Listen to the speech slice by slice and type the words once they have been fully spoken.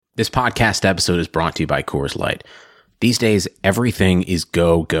This podcast episode is brought to you by Coors Light. These days, everything is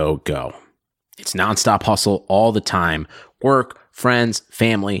go, go, go. It's nonstop hustle all the time. Work, friends,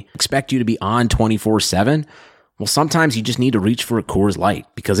 family expect you to be on 24/7. Well, sometimes you just need to reach for a Coors Light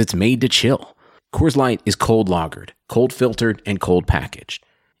because it's made to chill. Coors Light is cold lagered, cold filtered, and cold packaged.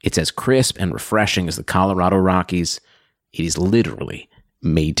 It's as crisp and refreshing as the Colorado Rockies. It is literally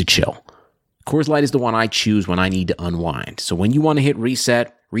made to chill. Coors Light is the one I choose when I need to unwind. So when you want to hit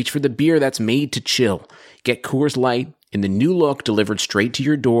reset, reach for the beer that's made to chill. Get Coors Light in the new look delivered straight to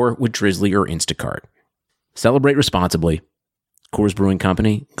your door with Drizzly or Instacart. Celebrate responsibly. Coors Brewing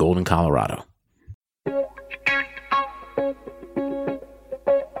Company, Golden, Colorado.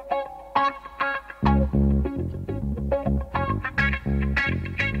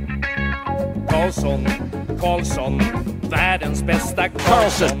 Karlsson, världens bästa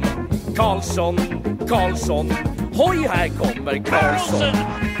Karlsson. Karlsson, hoj här kommer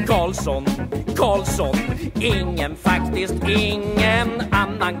Karlsson, ingen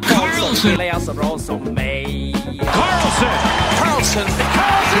annan Karlsson spelar jag så bra som mig. Karlsson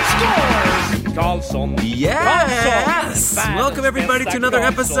scores! Karlsson. Yes! Welcome everybody to another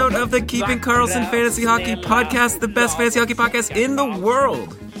episode of the Keeping Karlsson Fantasy Hockey Podcast, the best fantasy hockey podcast in the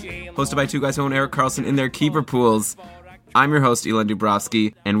world. Hosted by two guys who own Erik Karlsson in their keeper pools. I'm your host, Elon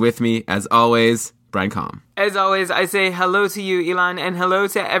Dubrovsky, and with me, as always, Brian Kalm. As always, I say hello to you, Elon, and hello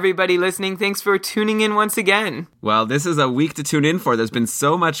to everybody listening. Thanks for tuning in once again. Well, this is a week to tune in for. There's been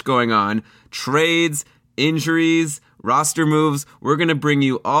so much going on. Trades, injuries, roster moves. We're going to bring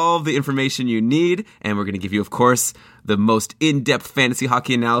you all the information you need, and we're going to give you, of course, the most in-depth fantasy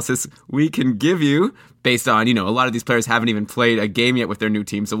hockey analysis we can give you based on, a lot of these players haven't even played a game yet with their new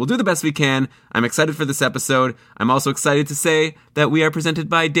team. So we'll do the best we can. I'm excited for this episode. I'm also excited to say that we are presented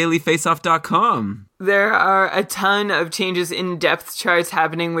by dailyfaceoff.com. There are a ton of changes in depth charts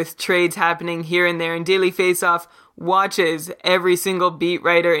happening with trades happening here and there, and Daily Faceoff watches every single beat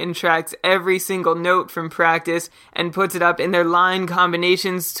writer and tracks every single note from practice and puts it up in their line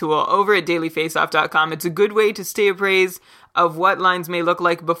combinations tool over at dailyfaceoff.com. It's a good way to stay appraised of what lines may look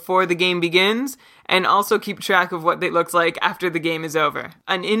like before the game begins and also keep track of what they look like after the game is over.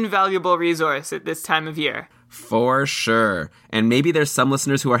 An invaluable resource at this time of year. For sure. And maybe there's some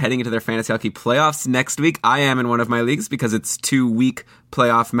listeners who are heading into their fantasy hockey playoffs next week. I am in one of my leagues because it's 2-week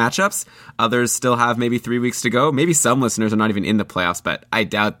playoff matchups. Others still have maybe 3 weeks to go. Maybe some listeners are not even in the playoffs, but I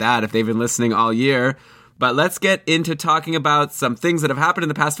doubt that if they've been listening all year. But let's get into talking about some things that have happened in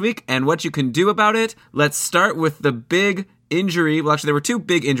the past week and what you can do about it. Let's start with the big injury. Well, actually, there were two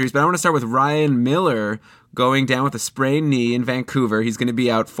big injuries, but I want to start with Ryan Miller going down with a sprained knee in Vancouver. He's going to be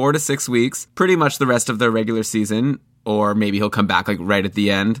out 4 to 6 weeks, pretty much the rest of the regular season, or maybe he'll come back right at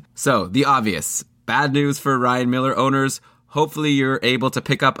the end. So, the obvious. Bad news for Ryan Miller owners. Hopefully you're able to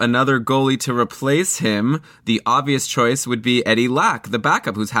pick up another goalie to replace him. The obvious choice would be Eddie Lack, the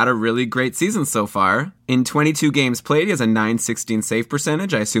backup, who's had a really great season so far. In 22 games played, he has a .916 save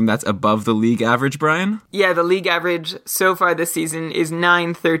percentage. I assume that's above the league average, Brian? Yeah, the league average so far this season is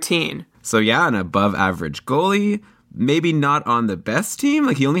 .913. So yeah, an above average goalie. Maybe not on the best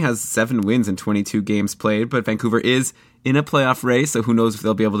team. He only has 7 wins in 22 games played, but Vancouver is in a playoff race, so who knows if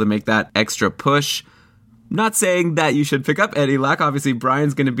they'll be able to make that extra push. Not saying that you should pick up Eddie Lack. Obviously,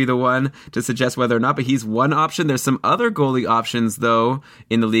 Brian's going to be the one to suggest whether or not, but he's one option. There's some other goalie options, though,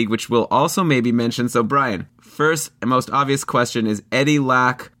 in the league, which we'll also maybe mention. So, Brian, first and most obvious question, is Eddie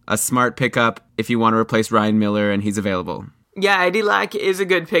Lack a smart pickup if you want to replace Ryan Miller and he's available? Yeah, Eddie Lack is a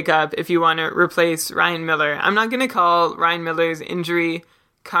good pickup if you want to replace Ryan Miller. I'm not going to call Ryan Miller's injury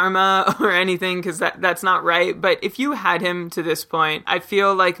karma or anything because that's not right, but if you had him to this point, I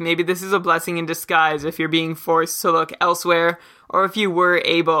feel like maybe this is a blessing in disguise if you're being forced to look elsewhere or if you were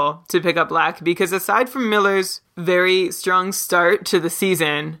able to pick up Lack, because aside from Miller's very strong start to the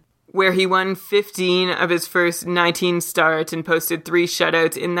season where he won 15 of his first 19 starts and posted 3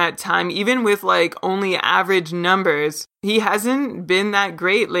 shutouts in that time, even with only average numbers, he hasn't been that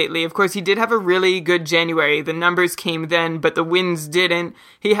great lately. Of course, he did have a really good January. The numbers came then, but the wins didn't.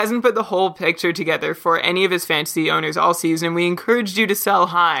 He hasn't put the whole picture together for any of his fantasy owners all season, and we encouraged you to sell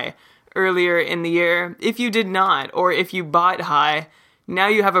high earlier in the year. If you did not, or if you bought high, now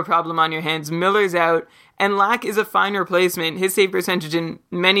you have a problem on your hands. Miller's out, and Lack is a fine replacement. His save percentage in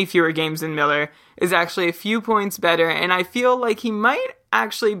many fewer games than Miller is actually a few points better, and I feel like he might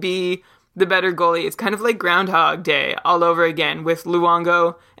actually be the better goalie. It's kind of like Groundhog Day all over again with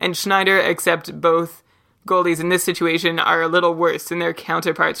Luongo and Schneider, except both goalies in this situation are a little worse than their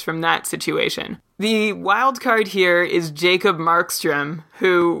counterparts from that situation. The wild card here is Jacob Markstrom,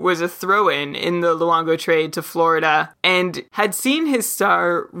 who was a throw-in in the Luongo trade to Florida and had seen his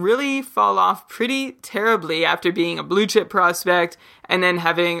star really fall off pretty terribly after being a blue-chip prospect and then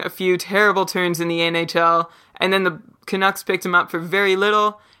having a few terrible turns in the NHL. And then the Canucks picked him up for very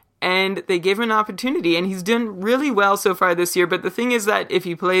little, and they gave him an opportunity, and he's done really well so far this year. But the thing is that if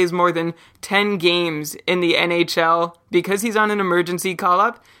he plays more than 10 games in the NHL, because he's on an emergency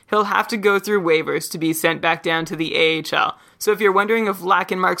call-up, he'll have to go through waivers to be sent back down to the AHL. So if you're wondering if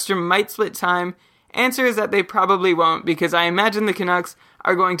Lack and Markstrom might split time, answer is that they probably won't, because I imagine the Canucks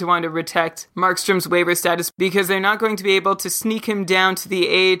are going to want to protect Markstrom's waiver status because they're not going to be able to sneak him down to the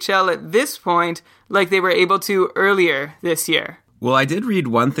AHL at this point like they were able to earlier this year. Well, I did read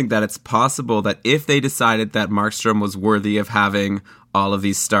one thing that it's possible that if they decided that Markstrom was worthy of having all of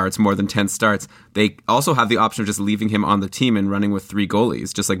these starts, more than 10 starts, they also have the option of just leaving him on the team and running with 3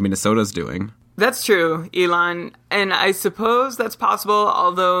 goalies, just like Minnesota's doing. That's true, Elon, and I suppose that's possible,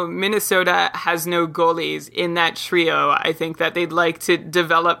 although Minnesota has no goalies in that trio. I think that they'd like to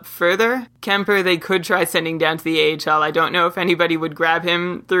develop further. Kemper, they could try sending down to the AHL. I don't know if anybody would grab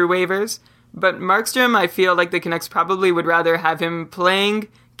him through waivers. But Markstrom, I feel like the Canucks probably would rather have him playing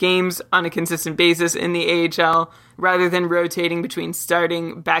games on a consistent basis in the AHL rather than rotating between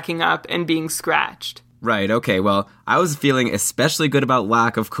starting, backing up, and being scratched. Right, okay, well, I was feeling especially good about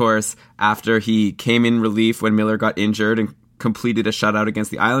Lack, of course, after he came in relief when Miller got injured and completed a shutout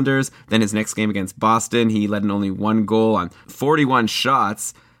against the Islanders. Then his next game against Boston, he led in only 1 goal on 41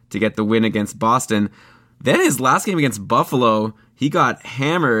 shots to get the win against Boston. Then his last game against Buffalo, he got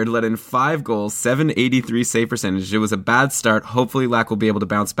hammered, let in 5 goals, .783 save percentage. It was a bad start. Hopefully Lack will be able to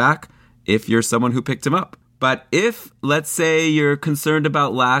bounce back if you're someone who picked him up. But if, let's say, you're concerned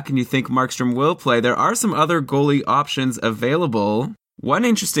about Lack and you think Markstrom will play, there are some other goalie options available. One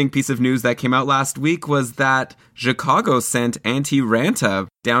interesting piece of news that came out last week was that Chicago sent Antti Ranta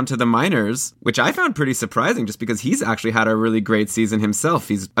down to the minors, which I found pretty surprising just because he's actually had a really great season himself.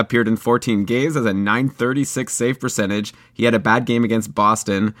 He's appeared in 14 games, has a .936 save percentage. He had a bad game against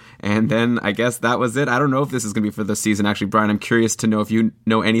Boston, and then I guess that was it. I don't know if this is going to be for the season, actually, Brian. I'm curious to know if you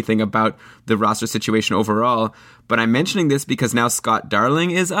know anything about the roster situation overall. But I'm mentioning this because now Scott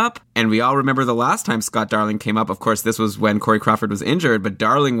Darling is up, and we all remember the last time Scott Darling came up. Of course, this was when Corey Crawford was injured, but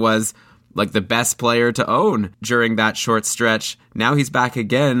Darling was like the best player to own during that short stretch. Now he's back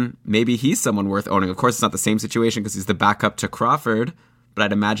again. Maybe he's someone worth owning. Of course, it's not the same situation because he's the backup to Crawford, but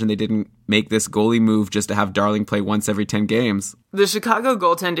I'd imagine they didn't make this goalie move just to have Darling play once every 10 games. The Chicago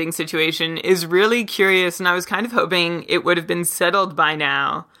goaltending situation is really curious, and I was kind of hoping it would have been settled by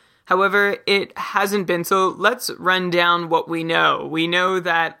now. However, it hasn't been, so let's run down what we know. We know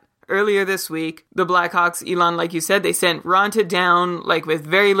that earlier this week, the Blackhawks, Elon, like you said, they sent Ranta down, like with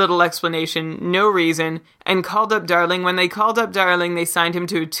very little explanation, no reason, and called up Darling. When they called up Darling, they signed him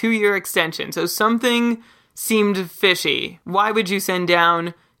to a 2-year extension, so something seemed fishy. Why would you send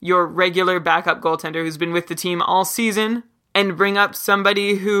down your regular backup goaltender who's been with the team all season and bring up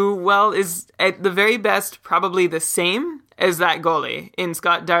somebody who, well, is at the very best probably the same as that goalie in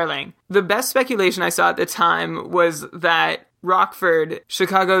Scott Darling? The best speculation I saw at the time was that Rockford,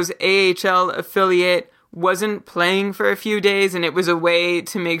 Chicago's AHL affiliate, wasn't playing for a few days, and it was a way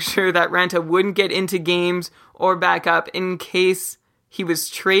to make sure that Ranta wouldn't get into games or back up in case he was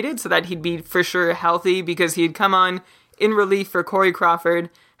traded, so that he'd be for sure healthy, because he'd come on in relief for Corey Crawford,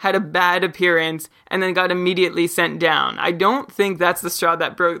 had a bad appearance, and then got immediately sent down. I don't think that's the straw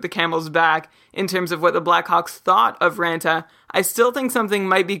that broke the camel's back in terms of what the Blackhawks thought of Ranta. I still think something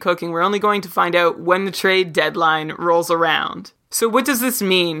might be cooking. We're only going to find out when the trade deadline rolls around. So what does this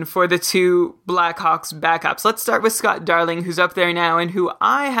mean for the 2 Blackhawks backups? Let's start with Scott Darling, who's up there now and who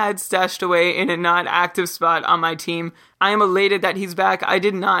I had stashed away in a not active spot on my team. I am elated that he's back. I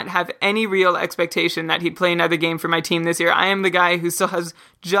did not have any real expectation that he'd play another game for my team this year. I am the guy who still has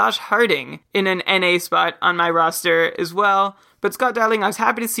Josh Harding in an NA spot on my roster as well. But Scott Darling, I was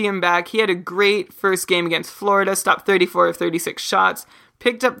happy to see him back. He had a great first game against Florida, stopped 34 of 36 shots,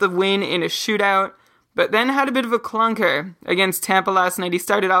 picked up the win in a shootout, but then had a bit of a clunker against Tampa last night. He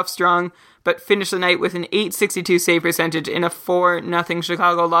started off strong, but finished the night with an .862 save percentage in a 4-0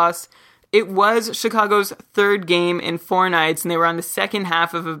 Chicago loss. It was Chicago's 3rd game in 4 nights, and they were on the second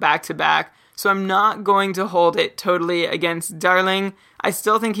half of a back-to-back, so I'm not going to hold it totally against Darling. I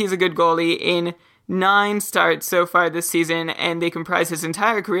still think he's a good goalie. In 9 starts so far this season, and they comprise his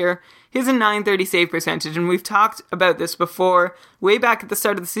entire career. He has a .930 save percentage, and we've talked about this before, way back at the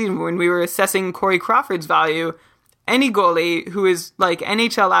start of the season when we were assessing Corey Crawford's value, any goalie who is like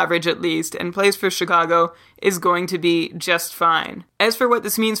NHL average at least and plays for Chicago is going to be just fine. As for what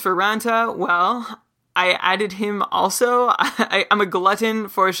this means for Raanta, well, I added him also. I'm a glutton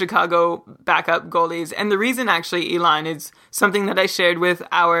for Chicago backup goalies. And the reason actually, Elon, is something that I shared with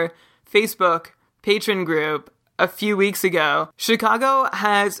our Facebook patron group a few weeks ago. Chicago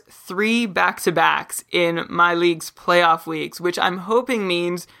has 3 back-to-backs in my league's playoff weeks, which I'm hoping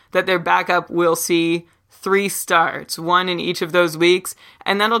means that their backup will see 3 starts, 1 in each of those weeks,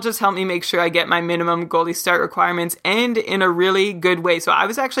 and that'll just help me make sure I get my minimum goalie start requirements and in a really good way. So I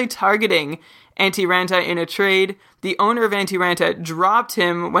was actually targeting Antti Raanta in a trade. The owner of Antti Raanta dropped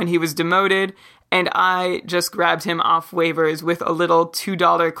him when he was demoted, and I just grabbed him off waivers with a little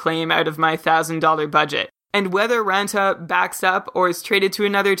 $2 claim out of my $1,000 budget. And whether Raanta backs up or is traded to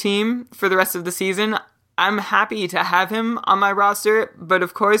another team for the rest of the season, I'm happy to have him on my roster, but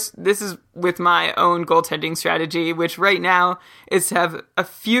of course, this is with my own goaltending strategy, which right now is to have a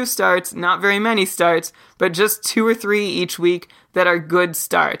few starts, not very many starts, but just 2 or 3 each week that are good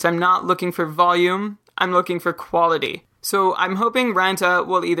starts. I'm not looking for volume, I'm looking for quality. So I'm hoping Raanta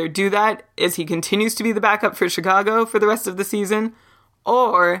will either do that as he continues to be the backup for Chicago for the rest of the season,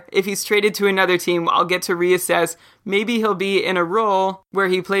 or if he's traded to another team, I'll get to reassess. Maybe he'll be in a role where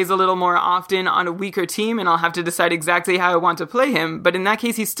he plays a little more often on a weaker team, and I'll have to decide exactly how I want to play him. But in that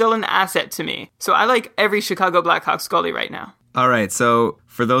case, he's still an asset to me. So I like every Chicago Blackhawks goalie right now. All right, so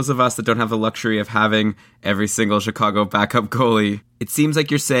for those of us that don't have the luxury of having every single Chicago backup goalie, it seems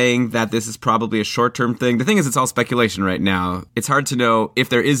like you're saying that this is probably a short-term thing. The thing is, it's all speculation right now. It's hard to know if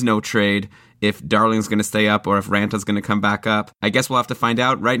there is no trade, if Darling's going to stay up or if Ranta's going to come back up. I guess we'll have to find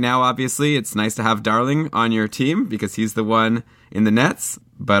out. Right now, obviously, it's nice to have Darling on your team because he's the one in the nets.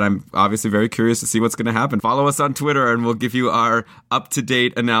 But I'm obviously very curious to see what's going to happen. Follow us on Twitter and we'll give you our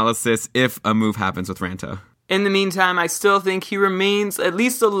up-to-date analysis if a move happens with Raanta. In the meantime, I still think he remains at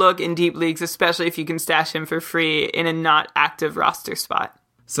least a look in deep leagues, especially if you can stash him for free in a not active roster spot.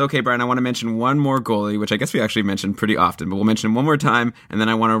 So, okay, Brian, I want to mention one more goalie, which I guess we actually mentioned pretty often, but we'll mention him one more time, and then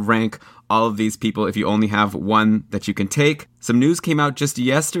I want to rank all of these people if you only have one that you can take. Some news came out just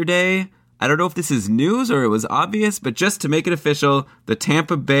yesterday. I don't know if this is news or it was obvious, but just to make it official, the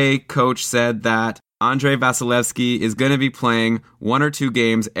Tampa Bay coach said that Andrei Vasilevskiy is going to be playing 1 or 2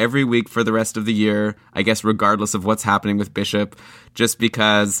 games every week for the rest of the year, I guess regardless of what's happening with Bishop, just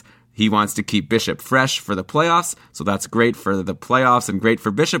because he wants to keep Bishop fresh for the playoffs, so that's great for the playoffs and great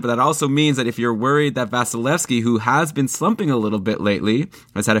for Bishop, but that also means that if you're worried that Vasilevskiy, who has been slumping a little bit lately,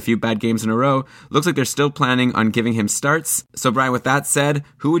 has had a few bad games in a row, looks like they're still planning on giving him starts. So Brian, with that said,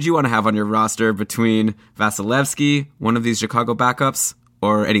 who would you want to have on your roster between Vasilevskiy, one of these Chicago backups,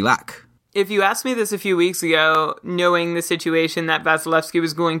 or Eddie Lack? If you asked me this a few weeks ago, knowing the situation that Vasilevskiy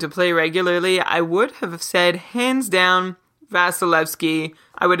was going to play regularly, I would have said hands down Vasilevskiy.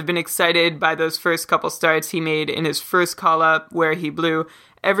 I would have been excited by those first couple starts he made in his first call-up where he blew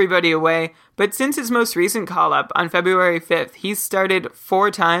everybody away. But since his most recent call-up on February 5th, he's started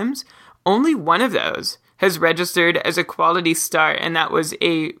 4 times. Only one of those has registered as a quality start, and that was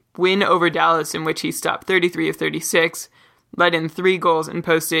a win over Dallas in which he stopped 33 of 36, let in 3 goals, and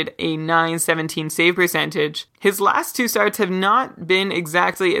posted a .917 save percentage. His last 2 starts have not been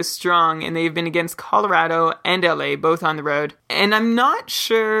exactly as strong, and they've been against Colorado and LA, both on the road. And I'm not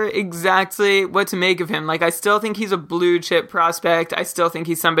sure exactly what to make of him. I still think he's a blue chip prospect. I still think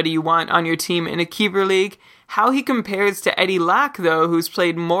he's somebody you want on your team in a keeper league. How he compares to Eddie Lack, though, who's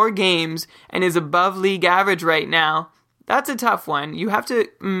played more games and is above league average right now, that's a tough one. You have to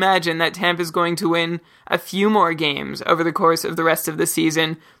imagine that Tampa's going to win a few more games over the course of the rest of the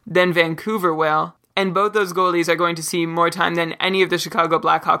season than Vancouver will. And both those goalies are going to see more time than any of the Chicago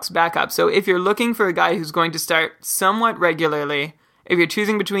Blackhawks backups. So if you're looking for a guy who's going to start somewhat regularly, if you're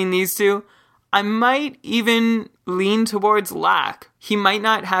choosing between these two, I might even lean towards Lack. He might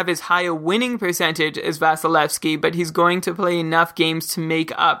not have as high a winning percentage as Vasilevskiy, but he's going to play enough games to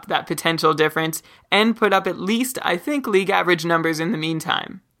make up that potential difference and put up at least, I think, league average numbers in the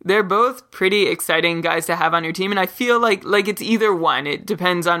meantime. They're both pretty exciting guys to have on your team, and I feel like it's either one. It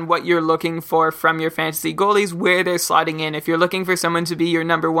depends on what you're looking for from your fantasy goalies, where they're slotting in. If you're looking for someone to be your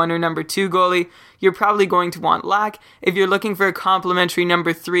number 1 or number 2 goalie, you're probably going to want Lack. If you're looking for a complimentary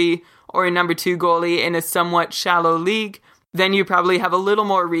number 3 or a number 2 goalie in a somewhat shallow league, then you probably have a little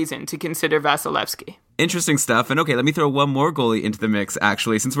more reason to consider Vasilevskiy. Interesting stuff. And okay, let me throw one more goalie into the mix,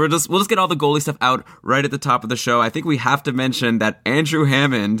 actually, since we'll just get all the goalie stuff out right at the top of the show. I think we have to mention that Andrew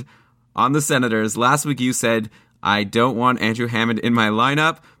Hammond on the Senators, last week you said, I don't want Andrew Hammond in my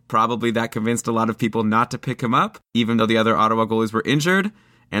lineup. Probably that convinced a lot of people not to pick him up, even though the other Ottawa goalies were injured.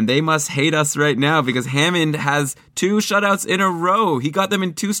 and they must hate us right now because Hammond has 2 shutouts in a row. He got them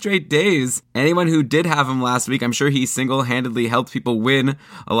in 2 straight days. Anyone who did have him last week, I'm sure he single-handedly helped people win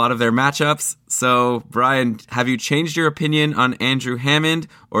a lot of their matchups. So, Brian, have you changed your opinion on Andrew Hammond,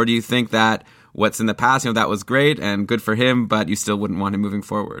 or do you think that what's in the past, that was great and good for him, but you still wouldn't want him moving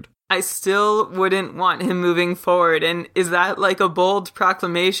forward? I still wouldn't want him moving forward. And is that like a bold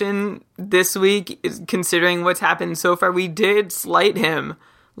proclamation this week, considering what's happened so far? We did slight him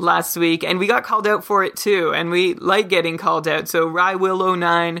last week, and we got called out for it too, and we like getting called out. So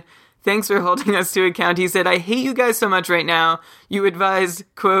RyWill09, thanks for holding us to account. He said, I hate you guys so much right now. You advised,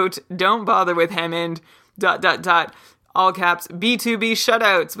 quote, don't bother with Hammond, ... all caps, B2B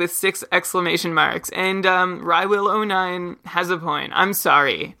shutouts with 6 exclamation marks. And RyWill09 has a point. I'm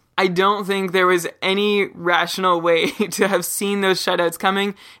sorry. I don't think there was any rational way to have seen those shutouts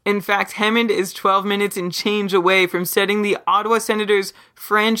coming. In fact, Hammond is 12 minutes and change away from setting the Ottawa Senators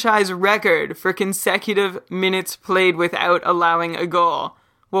franchise record for consecutive minutes played without allowing a goal.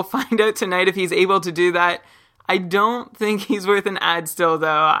 We'll find out tonight if he's able to do that. I don't think he's worth an ad still,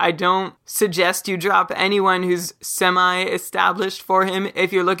 though. I don't suggest you drop anyone who's semi-established for him.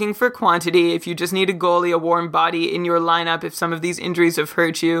 If you're looking for quantity, if you just need a goalie, a warm body in your lineup, if some of these injuries have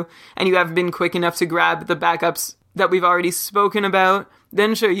hurt you, and you haven't been quick enough to grab the backups that we've already spoken about,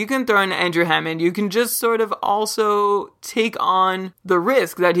 then sure, you can throw in Andrew Hammond. You can just sort of also take on the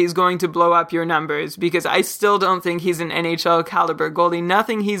risk that he's going to blow up your numbers, because I still don't think he's an NHL caliber goalie.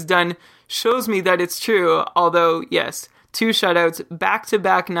 Nothing he's done shows me that it's true, although, yes, 2 shutouts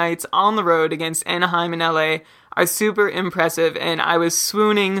back-to-back nights on the road against Anaheim and LA are super impressive, and I was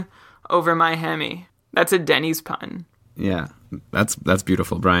swooning over my Hemi. That's a Denny's pun. Yeah, that's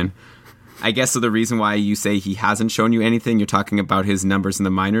beautiful, Brian. I guess so the reason why you say he hasn't shown you anything, you're talking about his numbers in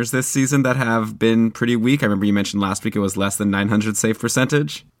the minors this season that have been pretty weak. I remember you mentioned last week it was less than 900 save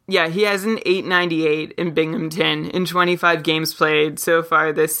percentage. Yeah, he has an .898 in Binghamton in 25 games played so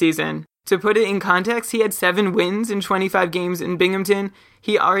far this season. To put it in context, he had 7 wins in 25 games in Binghamton.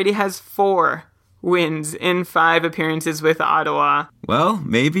 He already has 4 wins in 5 appearances with Ottawa. Well,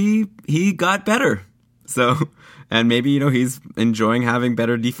 maybe he got better. So, and maybe, he's enjoying having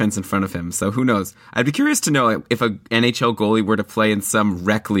better defense in front of him. So who knows? I'd be curious to know if a NHL goalie were to play in some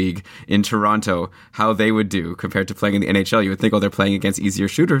rec league in Toronto, how they would do compared to playing in the NHL. You would think, they're playing against easier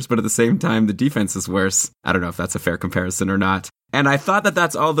shooters, but at the same time, the defense is worse. I don't know if that's a fair comparison or not. And I thought that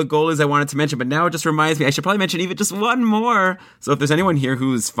that's all the goalies I wanted to mention, but now it just reminds me, I should probably mention even just one more. So if there's anyone here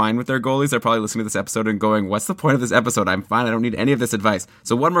who's fine with their goalies, they're probably listening to this episode and going, what's the point of this episode? I'm fine. I don't need any of this advice.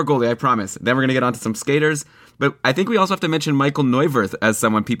 So one more goalie, I promise. Then we're going to get on to some skaters. But I think we also have to mention Michael Neuwirth as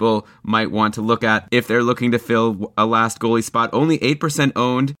someone people might want to look at if they're looking to fill a last goalie spot. Only 8%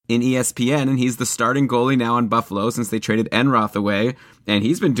 owned in ESPN, and he's the starting goalie now in Buffalo since they traded Enroth away. And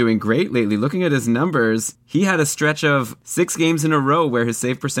he's been doing great lately. Looking at his numbers, he had a stretch of 6 games in a row where his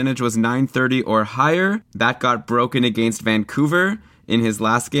save percentage was .930 or higher. That got broken against Vancouver in his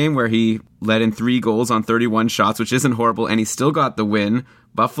last game where he let in 3 goals on 31 shots, which isn't horrible, and he still got the win.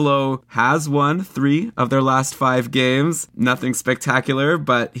 Buffalo has won 3 of their last 5 games. Nothing spectacular,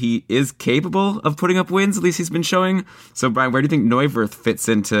 but he is capable of putting up wins, at least he's been showing. So, Brian, where do you think Neuwirth fits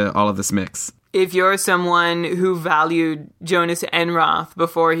into all of this mix? If you're someone who valued Jonas Enroth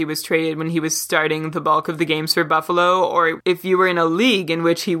before he was traded when he was starting the bulk of the games for Buffalo, or if you were in a league in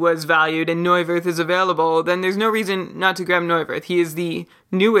which he was valued and Neuwirth is available, then there's no reason not to grab Neuwirth. He is the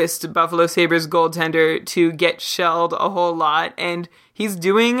newest Buffalo Sabres goaltender to get shelled a whole lot, and he's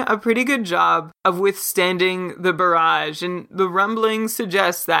doing a pretty good job of withstanding the barrage, and the rumblings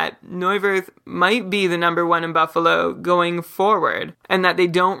suggest that Neuwirth might be the number 1 in Buffalo going forward, and that they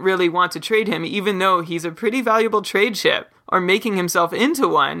don't really want to trade him, even though he's a pretty valuable trade chip, or making himself into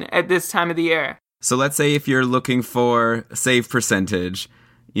one at this time of the year. So let's say if you're looking for save percentage,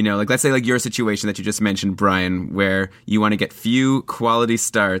 let's say your situation that you just mentioned, Brian, where you want to get few quality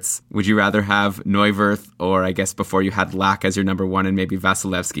starts. Would you rather have Neuwirth, or I guess before you had Lack as your number 1 and maybe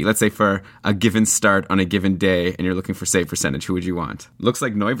Vasilevsky? Let's say for a given start on a given day and you're looking for save percentage, who would you want? Looks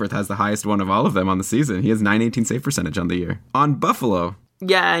like Neuwirth has the highest one of all of them on the season. He has .918 save percentage on the year. On Buffalo.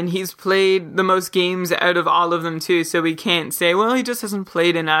 Yeah, and he's played the most games out of all of them too, so we can't say, well, he just hasn't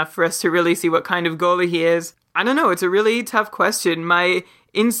played enough for us to really see what kind of goalie he is. I don't know, it's a really tough question. My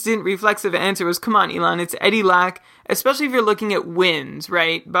instant reflexive answer was, come on, Elon, it's Eddie Lack, especially if you're looking at wins,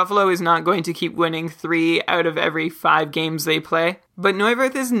 right? Buffalo is not going to keep winning 3 out of every 5 games they play. But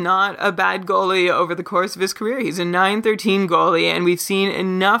Neuwirth is not a bad goalie over the course of his career. He's a .913 goalie, and we've seen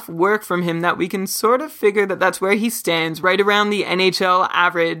enough work from him that we can sort of figure that that's where he stands, right around the NHL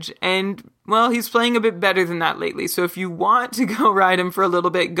average. And well, he's playing a bit better than that lately. So if you want to go ride him for a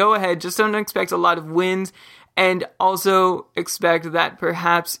little bit, go ahead. Just don't expect a lot of wins. And also expect that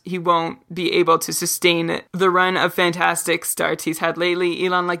perhaps he won't be able to sustain the run of fantastic starts he's had lately.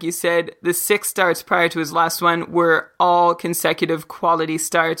 Elon, like you said, the 6 starts prior to his last one were all consecutive quality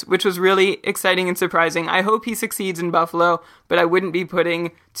starts, which was really exciting and surprising. I hope he succeeds in Buffalo, but I wouldn't be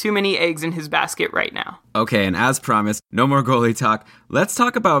putting too many eggs in his basket right now. Okay, and as promised, no more goalie talk. Let's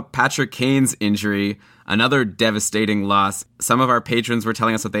talk about Patrick Kane's injury. Another devastating loss. Some of our patrons were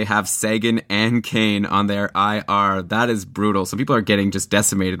telling us that they have Seguin and Kane on their IR. That is brutal. Some people are getting just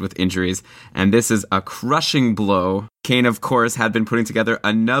decimated with injuries, and this is a crushing blow. Kane, of course, had been putting together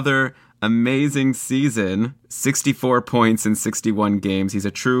another amazing season. 64 points in 61 games. He's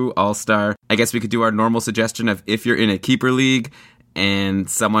a true all-star. I guess we could do our normal suggestion of if you're in a keeper league and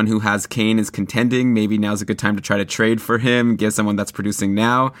someone who has Kane is contending, maybe now's a good time to try to trade for him, give someone that's producing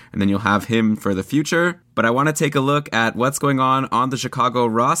now, and then you'll have him for the future. But I want to take a look at what's going on the Chicago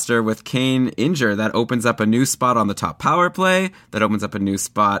roster with Kane injured. That opens up a new spot on the top power play. That opens up a new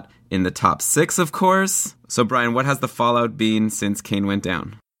spot in the top 6, of course. So, Brian, what has the fallout been since Kane went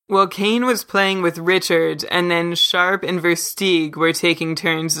down? Well, Kane was playing with Richards, and then Sharp and Versteeg were taking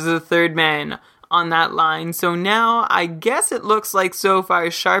turns as a third man on that line. So now I guess it looks like so far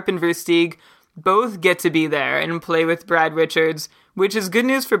Sharp and Versteeg both get to be there and play with Brad Richards, which is good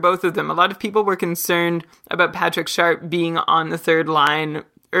news for both of them. A lot of people were concerned about Patrick Sharp being on the third line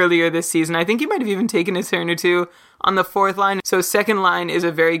earlier this season. I think he might have even taken a turn or two on the fourth line. So second line is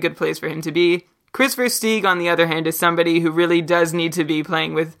a very good place for him to be. Chris Versteeg, on the other hand, is somebody who really does need to be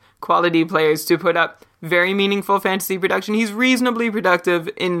playing with quality players to put up very meaningful fantasy production. He's reasonably productive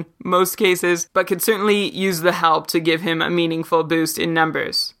in most cases, but could certainly use the help to give him a meaningful boost in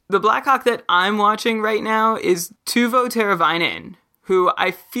numbers. The Blackhawk that I'm watching right now is Teuvo Teravainen, who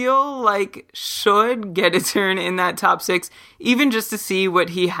I feel like should get a turn in that top 6, even just to see what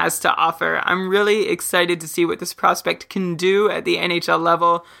he has to offer. I'm really excited to see what this prospect can do at the NHL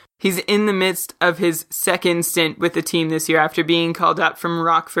level. He's in the midst of his second stint with the team this year after being called up from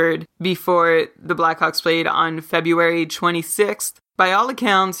Rockford before the Blackhawks played on February 26th. By all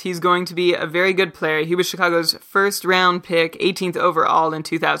accounts, he's going to be a very good player. He was Chicago's first round pick, 18th overall in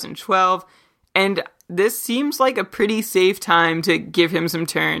 2012, and this seems like a pretty safe time to give him some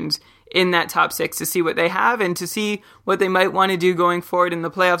turns in that top 6 to see what they have and to see what they might want to do going forward in the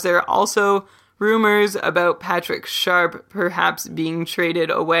playoffs. There are also rumors about Patrick Sharp perhaps being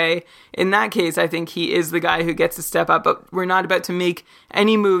traded away. In that case, I think he is the guy who gets to step up, but we're not about to make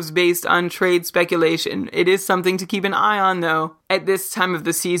any moves based on trade speculation. It is something to keep an eye on, though. At this time of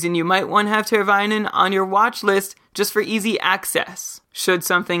the season, you might want to have Teravainen on your watch list just for easy access, should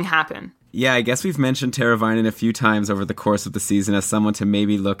something happen. Yeah, I guess we've mentioned Teravainen a few times over the course of the season as someone to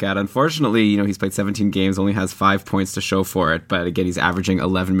maybe look at. Unfortunately, he's played 17 games, only has 5 points to show for it. But again, he's averaging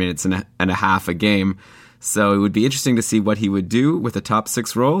 11 minutes and a half a game. So it would be interesting to see what he would do with a top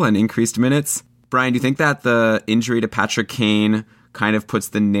 6 role and increased minutes. Brian, do you think that the injury to Patrick Kane kind of puts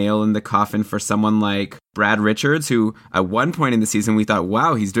the nail in the coffin for someone like Brad Richards, who at one point in the season we thought,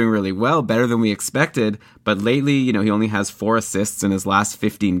 wow, he's doing really well, better than we expected. But lately, he only has 4 assists in his last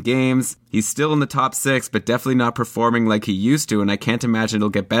 15 games. He's still in the top 6, but definitely not performing like he used to. And I can't imagine it'll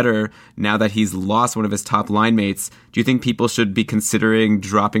get better now that he's lost one of his top line mates. Do you think people should be considering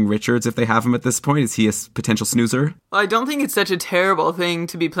dropping Richards if they have him at this point? Is he a potential snoozer? Well, I don't think it's such a terrible thing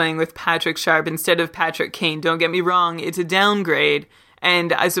to be playing with Patrick Sharp instead of Patrick Kane. Don't get me wrong, it's a downgrade.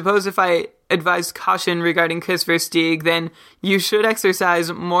 And I suppose if I advise caution regarding Chris Versteeg, then you should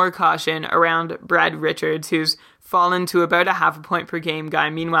exercise more caution around Brad Richards, who's fallen to about a half a point per game guy.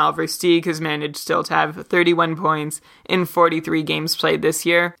 Meanwhile, Versteeg has managed still to have 31 points in 43 games played this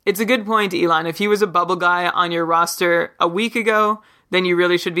year. It's a good point, Elon. If he was a bubble guy on your roster a week ago, then you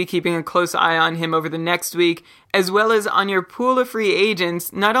really should be keeping a close eye on him over the next week, as well as on your pool of free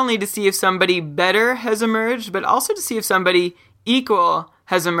agents, not only to see if somebody better has emerged, but also to see if somebody equal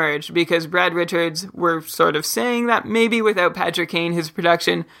has emerged, because Brad Richards, we're sort of saying that maybe without Patrick Kane, his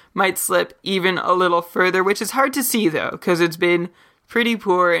production might slip even a little further, which is hard to see, though, because it's been pretty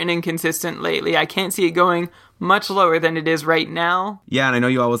poor and inconsistent lately. I can't see it going much lower than it is right now. Yeah, and I know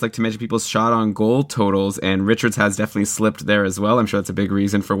you always like to mention people's shot on goal totals, and Richards has definitely slipped there as well. I'm sure that's a big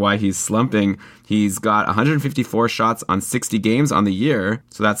reason for why he's slumping. He's got 154 shots on 60 games on the year,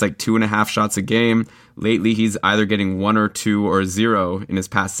 so that's like 2.5 shots a game. Lately, he's either getting 1 or 2 or 0 in his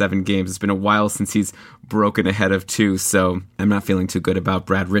past 7 games. It's been a while since he's broken ahead of 2, so I'm not feeling too good about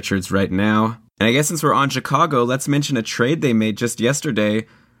Brad Richards right now. And I guess since we're on Chicago, let's mention a trade they made just yesterday.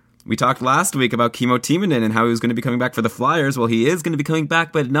 We talked last week about Kimmo Timonen and how he was going to be coming back for the Flyers. Well, he is going to be coming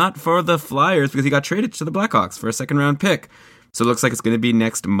back, but not for the Flyers because he got traded to the Blackhawks for a second-round pick. So it looks like it's going to be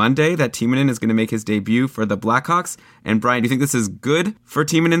next Monday that Timonen is going to make his debut for the Blackhawks. And Brian, do you think this is good for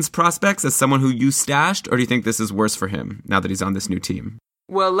Timonen's prospects as someone who you stashed, or do you think this is worse for him now that he's on this new team?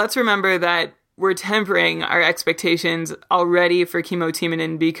 Well, let's remember that we're tempering our expectations already for Kimmo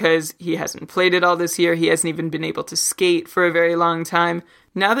Timonen because he hasn't played it all this year. He hasn't even been able to skate for a very long time.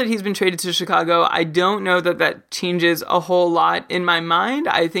 Now that he's been traded to Chicago, I don't know that changes a whole lot in my mind.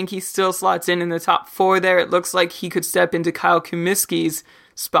 I think he still slots in the top 4 there. It looks like he could step into Kyle Comiskey's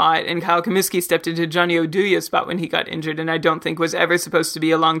spot, and Kyle Comiskey stepped into Johnny Oduya's spot when he got injured, and I don't think was ever supposed to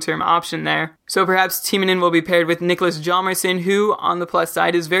be a long-term option there. So perhaps Timonen will be paired with Nicholas Hjalmarsson, who, on the plus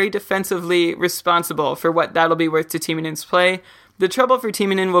side, is very defensively responsible for what that'll be worth to Timonen's play. The trouble for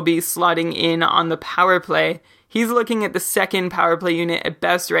Timonen will be slotting in on the power play. He's looking at the second power play unit at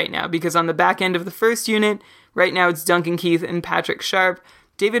best right now, because on the back end of the first unit, right now it's Duncan Keith and Patrick Sharp.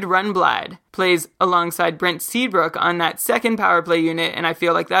 David Rundblad plays alongside Brent Seabrook on that second power play unit, and I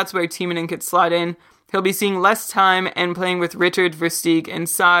feel like that's where Timonen could slot in. He'll be seeing less time and playing with Richard, Versteeg, and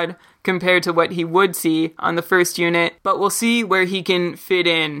Saad compared to what he would see on the first unit, but we'll see where he can fit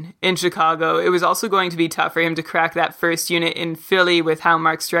in Chicago. It was also going to be tough for him to crack that first unit in Philly with how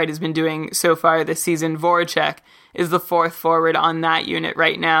Mark Streit has been doing so far this season. Voracek is the 4th forward on that unit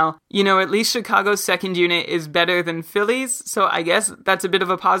right now. You know, at least Chicago's second unit is better than Philly's, so I guess that's a bit of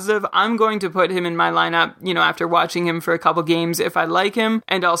a positive. I'm going to put him in my lineup, after watching him for a couple games if I like him,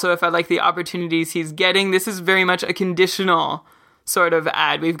 and also if I like the opportunities he's getting. This is very much a conditional sort of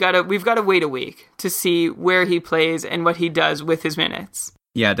ad. We've got to wait a week to see where he plays and what he does with his minutes.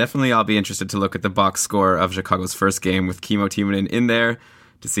 Yeah, definitely I'll be interested to look at the box score of Chicago's first game with Kimmo Timonen in there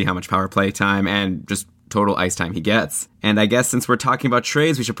to see how much power play time and just total ice time he gets. And I guess since we're talking about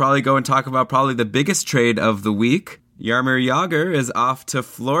trades, we should probably go and talk about probably the biggest trade of the week. Jaromir Jagr is off to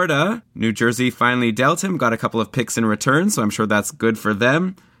Florida. New Jersey finally dealt him, got a couple of picks in return, so I'm sure that's good for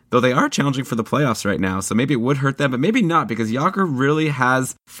them. Though they are challenging for the playoffs right now, so maybe it would hurt them, but maybe not, because Jagr really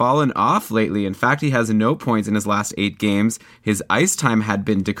has fallen off lately. In fact, he has no points in his last 8 games. His ice time had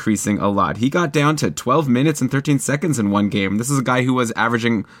been decreasing a lot. He got down to 12 minutes and 13 seconds in one game. This is a guy who was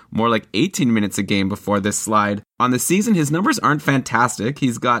averaging more like 18 minutes a game before this slide. On the season, his numbers aren't fantastic.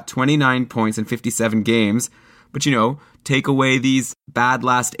 He's got 29 points in 57 games, but take away these bad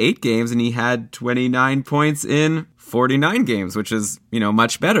last 8 games, and he had 29 points in 49 games, which is,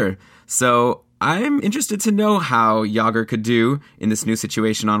 much better. So I'm interested to know how Jagr could do in this new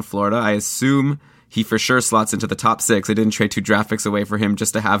situation on Florida. I assume he for sure slots into the top 6. I didn't trade 2 draft picks away for him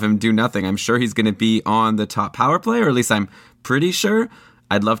just to have him do nothing. I'm sure he's going to be on the top power play, or at least I'm pretty sure.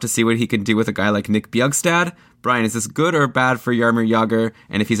 I'd love to see what he can do with a guy like Nick Bjugstad. Brian, is this good or bad for Jaromir Jagr?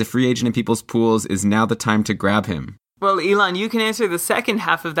 And if he's a free agent in people's pools, is now the time to grab him? Well, Elon, you can answer the second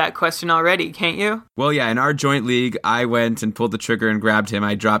half of that question already, can't you? Well, yeah, in our joint league, I went and pulled the trigger and grabbed him.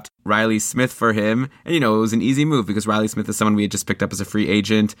 I dropped Riley Smith for him. And, it was an easy move because Riley Smith is someone we had just picked up as a free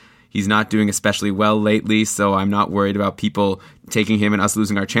agent. He's not doing especially well lately, so I'm not worried about people taking him and us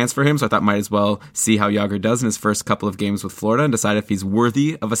losing our chance for him. So I thought might as well see how Jagr does in his first couple of games with Florida and decide if he's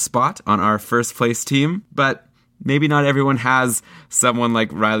worthy of a spot on our first place team. But maybe not everyone has someone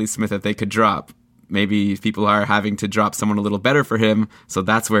like Riley Smith that they could drop. Maybe people are having to drop someone a little better for him, so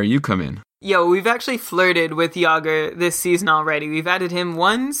that's where you come in. Yo, we've actually flirted with Jagr this season already. We've added him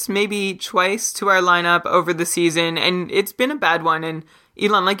once, maybe twice to our lineup over the season, and it's been a bad one. And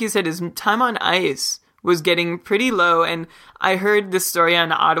Elon, like you said, his time on ice was getting pretty low, and I heard this story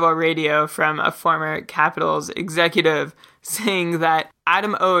on Ottawa radio from a former Capitals executive saying that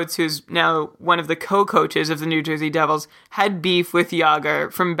Adam Oates, who's now one of the co-coaches of the New Jersey Devils, had beef with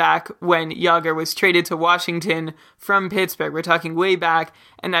Jagr from back when Jagr was traded to Washington from Pittsburgh. We're talking way back,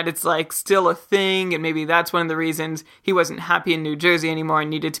 and that it's still a thing, and maybe that's one of the reasons he wasn't happy in New Jersey anymore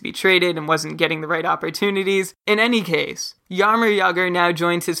and needed to be traded and wasn't getting the right opportunities. In any case, Jaromir Jagr now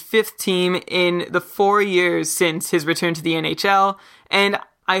joins his 5th team in the 4 years since his return to the NHL, and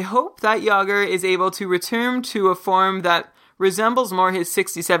I hope that Jagr is able to return to a form that resembles more his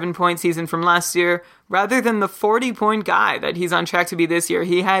 67-point season from last year rather than the 40-point guy that he's on track to be this year.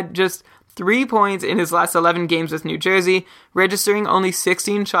 He had just 3 points in his last 11 games with New Jersey, registering only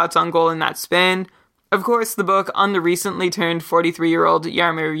 16 shots on goal in that span. Of course, the book on the recently turned 43-year-old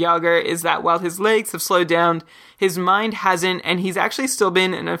Jaromir Jagr is that while his legs have slowed down, his mind hasn't, and he's actually still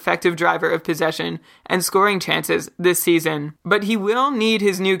been an effective driver of possession and scoring chances this season. But he will need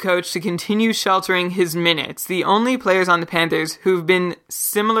his new coach to continue sheltering his minutes. The only players on the Panthers who've been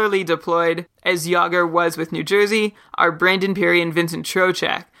similarly deployed as Jagr was with New Jersey are Brandon Pirri and Vincent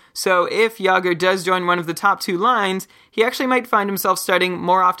Trocheck. So if Jágr does join one of the top two lines, he actually might find himself starting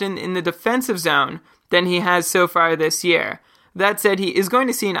more often in the defensive zone than he has so far this year. That said, he is going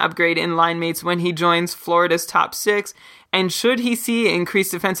to see an upgrade in line mates when he joins Florida's top six, and should he see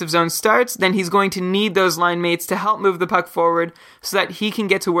increased defensive zone starts, then he's going to need those line mates to help move the puck forward so that he can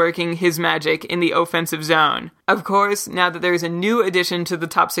get to working his magic in the offensive zone. Of course, now that there's a new addition to the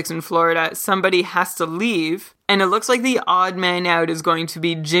top six in Florida, somebody has to leave, and it looks like the odd man out is going to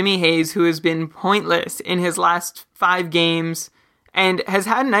be Jimmy Hayes, who has been pointless in his last 5 games, and has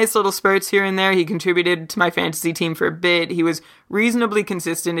had nice little spurts here and there. He contributed to my fantasy team for a bit. He was reasonably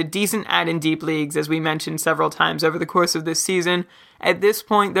consistent, a decent add in deep leagues, as we mentioned several times over the course of this season. At this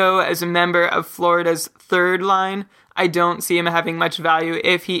point, though, as a member of Florida's third line, I don't see him having much value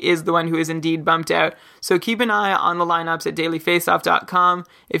if he is the one who is indeed bumped out. So keep an eye on the lineups at dailyfaceoff.com.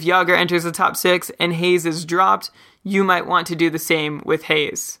 If Jágr enters the top 6 and Hayes is dropped, you might want to do the same with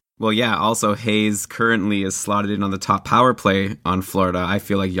Hayes. Well, yeah, also Hayes currently is slotted in on the top power play on Florida. I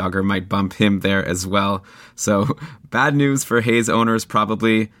feel like Jágr might bump him there as well. So bad news for Hayes owners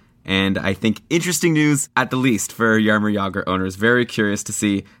probably, and I think interesting news at the least for Jaromír Jágr owners. Very curious to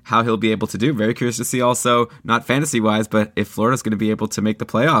see how he'll be able to do. Very curious to see also, not fantasy-wise, but if Florida's going to be able to make the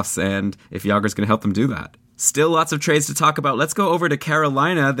playoffs and if Jágr's going to help them do that. Still lots of trades to talk about. Let's go over to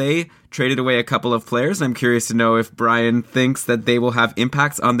Carolina. They traded away a couple of players. I'm curious to know if Brian thinks that they will have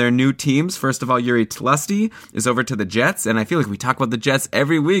impacts on their new teams. First of all, Jiri Tlusty is over to the Jets, and I feel like we talk about the Jets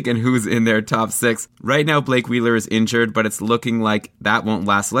every week and who's in their top 6. Right now, Blake Wheeler is injured, but it's looking like that won't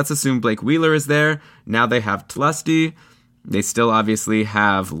last. So let's assume Blake Wheeler is there. Now they have Tlusty. They still obviously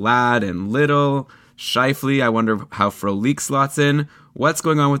have Ladd and Little. Scheifele, I wonder how Frolik slots in. What's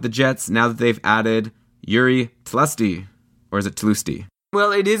going on with the Jets now that they've added Jiri Tlusty, or is it Tlusty?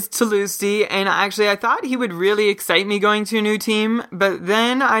 Well, it is Tlusty, and actually I thought he would really excite me going to a new team, but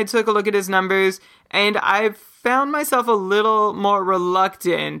then I took a look at his numbers, and I found myself a little more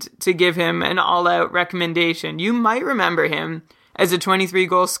reluctant to give him an all-out recommendation. You might remember him as a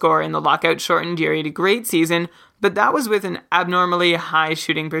 23-goal scorer in the lockout-shortened year. He had a great season, but that was with an abnormally high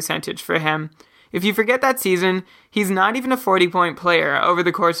shooting percentage for him. If you forget that season, he's not even a 40-point player over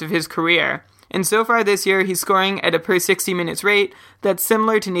the course of his career. And so far this year, he's scoring at a per 60 minutes rate that's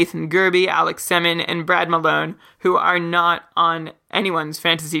similar to Nathan Gerbe, Alex Semin, and Brad Malone, who are not on anyone's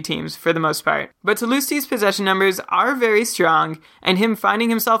fantasy teams for the most part. But Tolusti's possession numbers are very strong, and him finding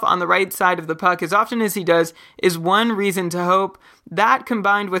himself on the right side of the puck as often as he does is one reason to hope. That,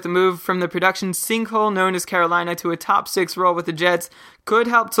 combined with a move from the production sinkhole known as Carolina to a top 6 role with the Jets, could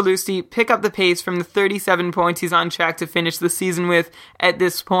help Tlusty pick up the pace from the 37 points he's on track to finish the season with at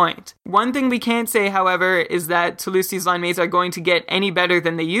this point. One thing we can't say, however, is that Tolusti's line mates are going to get any better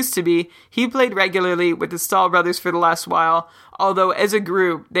than they used to be. He played regularly with the Stahl brothers for the last while, although as a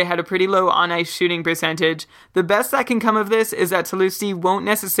group, they had a pretty low on-ice shooting percentage. The best that can come of this is that Tlusty won't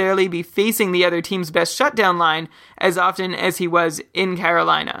necessarily be facing the other team's best shutdown line as often as he was in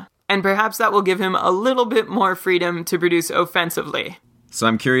Carolina. And perhaps that will give him a little bit more freedom to produce offensively. So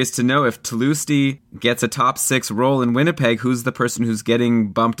I'm curious to know if Tlusty gets a top 6 role in Winnipeg, who's the person who's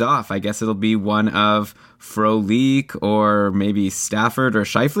getting bumped off? I guess it'll be one of Frolik or maybe Stafford or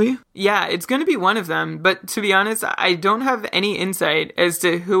Scheifele? Yeah, it's going to be one of them, but to be honest, I don't have any insight as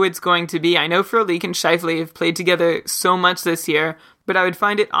to who it's going to be. I know Frolik and Scheifele have played together so much this year, but I would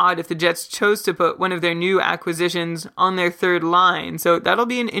find it odd if the Jets chose to put one of their new acquisitions on their third line, so that'll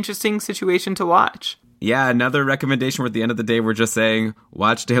be an interesting situation to watch. Yeah, another recommendation where at the end of the day we're just saying,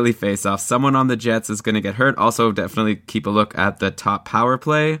 watch Daily Faceoff. Someone on the Jets is going to get hurt. Also, definitely keep a look at the top power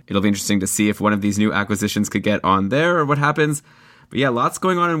play. It'll be interesting to see if one of these new acquisitions could get on there or what happens. But yeah, lots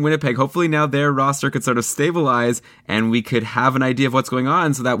going on in Winnipeg. Hopefully now their roster could sort of stabilize and we could have an idea of what's going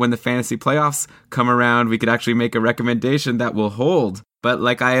on so that when the fantasy playoffs come around, we could actually make a recommendation that will hold. But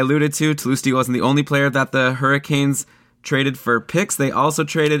like I alluded to, Tlusty wasn't the only player that the Hurricanes traded for picks. They also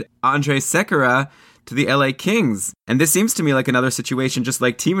traded Andrej Sekera to the LA Kings. And this seems to me like another situation just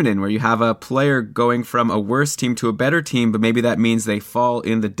like Timonen, where you have a player going from a worse team to a better team, but maybe that means they fall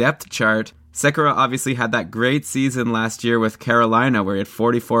in the depth chart. Sekera obviously had that great season last year with Carolina where he had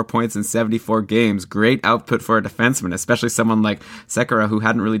 44 points in 74 games. Great output for a defenseman, especially someone like Sekera who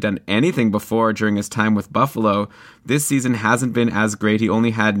hadn't really done anything before during his time with Buffalo. This season hasn't been as great. He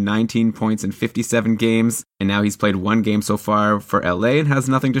only had 19 points in 57 games, and now he's played one game so far for LA and has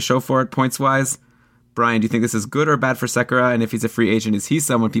nothing to show for it points-wise. Brian, do you think this is good or bad for Sekera? And if he's a free agent, is he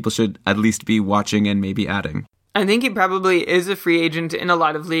someone people should at least be watching and maybe adding? I think he probably is a free agent in a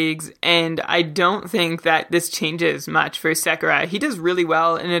lot of leagues, and I don't think that this changes much for Sekera. He does really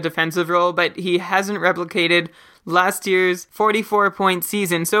well in a defensive role, but he hasn't replicated last year's 44-point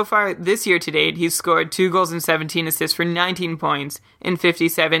season. So far this year to date, he's scored 2 goals and 17 assists for 19 points in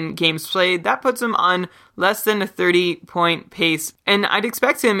 57 games played. That puts him on less than a 30-point pace. And I'd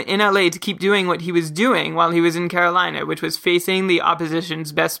expect him in LA to keep doing what he was doing while he was in Carolina, which was facing the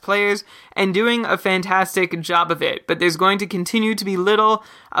opposition's best players and doing a fantastic job of it. But there's going to continue to be little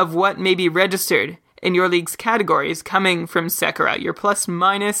of what may be registered in your league's categories coming from Sekera. Your plus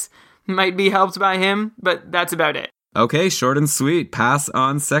minus might be helped by him, but that's about it. Okay, short and sweet. Pass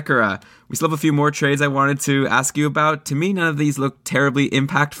on Sekera. We still have a few more trades I wanted to ask you about. To me, none of these look terribly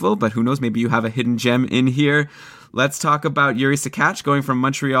impactful, but who knows, maybe you have a hidden gem in here. Let's talk about Jiri Sekac going from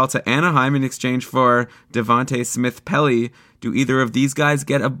Montreal to Anaheim in exchange for Devontae Smith-Pelly. Do either of these guys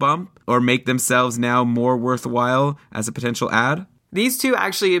get a bump or make themselves now more worthwhile as a potential ad? These two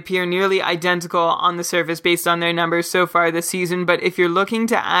actually appear nearly identical on the surface based on their numbers so far this season, but if you're looking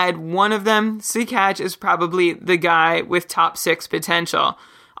to add one of them, Sekac is probably the guy with top 6 potential.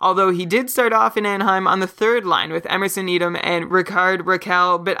 Although he did start off in Anaheim on the third line with Emerson Edom and Rickard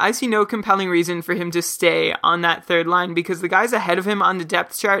Rakell, but I see no compelling reason for him to stay on that third line because the guys ahead of him on the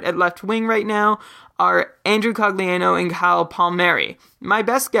depth chart at left wing right now are Andrew Cogliano and Kyle Palmieri. My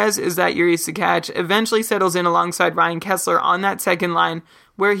best guess is that Jiri Sekac eventually settles in alongside Ryan Kessler on that second line,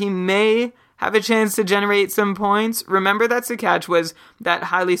 where he may have a chance to generate some points. Remember that Sekac was that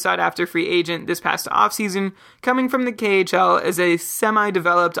highly sought-after free agent this past offseason, coming from the KHL as a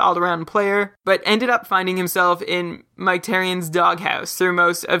semi-developed all-around player, but ended up finding himself in Mike Therrien's doghouse through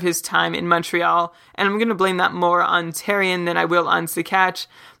most of his time in Montreal, and I'm going to blame that more on Therrien than I will on Sekac.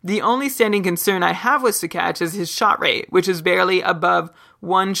 The only standing concern I have with Sekac is his shot rate, which is barely above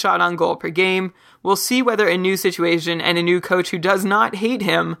 1 shot on goal per game. We'll see whether a new situation and a new coach who does not hate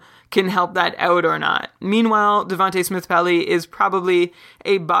him can help that out or not. Meanwhile, Devontae Smith-Pelly is probably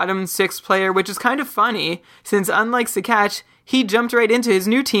a bottom 6 player, which is kind of funny, since unlike Sekac, he jumped right into his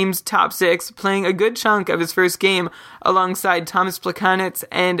new team's top 6, playing a good chunk of his first game alongside Thomas Plekanec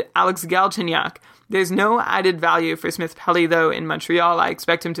and Alex Galchenyuk. There's no added value for Smith-Pelly, though, in Montreal. I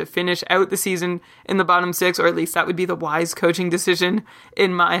expect him to finish out the season in the bottom 6, or at least that would be the wise coaching decision,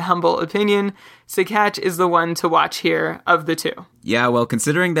 in my humble opinion. Sekac is the one to watch here of the two. Yeah, well,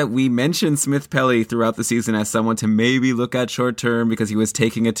 considering that we mentioned Smith-Pelly throughout the season as someone to maybe look at short term because he was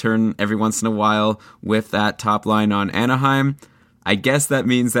taking a turn every once in a while with that top line on Anaheim, I guess that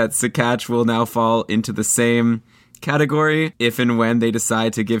means that Sekac will now fall into the same category if and when they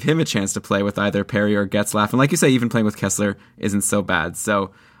decide to give him a chance to play with either Perry or Getzlaf. And like you say, even playing with Kessler isn't so bad. So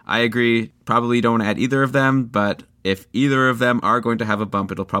I agree, probably don't add either of them, but if either of them are going to have a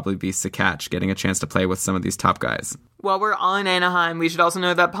bump, it'll probably be Sekac getting a chance to play with some of these top guys. While we're on Anaheim, we should also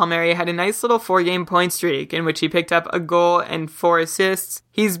know that Palmieri had a nice little 4-game point streak in which he picked up a goal and 4 assists.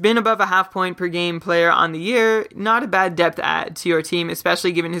 He's been above a half-point per game player on the year. Not a bad depth add to your team,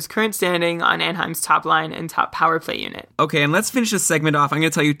 especially given his current standing on Anaheim's top line and top power play unit. Okay, and let's finish this segment off. I'm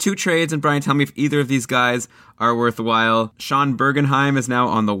going to tell you 2 trades, and Brian, tell me if either of these guys are worthwhile. Sean Bergenheim is now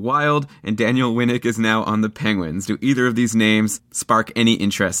on the Wild, and Daniel Winnick is now on the Penguins. Do either of these names spark any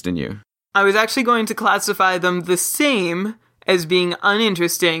interest in you? I was actually going to classify them the same as being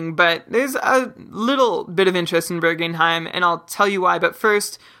uninteresting, but there's a little bit of interest in Bergenheim, and I'll tell you why. But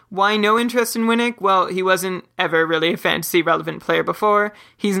first, why no interest in Winnick? Well, he wasn't ever really a fantasy-relevant player before.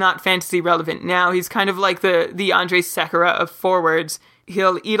 He's not fantasy-relevant now. He's kind of like the Andre Sekera of forwards.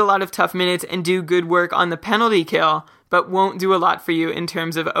 He'll eat a lot of tough minutes and do good work on the penalty kill, but won't do a lot for you in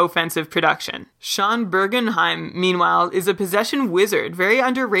terms of offensive production. Sean Bergenheim, meanwhile, is a possession wizard, very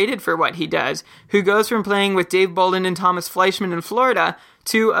underrated for what he does, who goes from playing with Dave Bolden and Thomas Fleischmann in Florida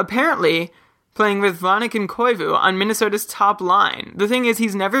to apparently playing with Vanek and Koivu on Minnesota's top line. The thing is,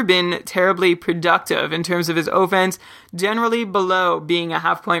 he's never been terribly productive in terms of his offense, generally below being a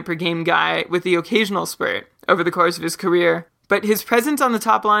half-point per game guy with the occasional spurt over the course of his career. But his presence on the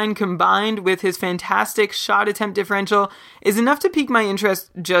top line, combined with his fantastic shot attempt differential, is enough to pique my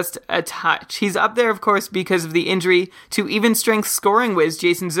interest just a touch. He's up there, of course, because of the injury to even-strength scoring whiz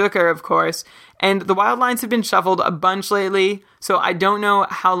Jason Zucker, of course, and the Wild lines have been shuffled a bunch lately, so I don't know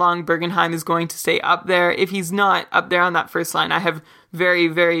how long Bergenheim is going to stay up there. If he's not up there on that first line, I have very,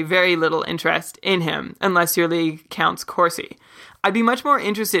 very, very little interest in him, unless your league counts Corsi. I'd be much more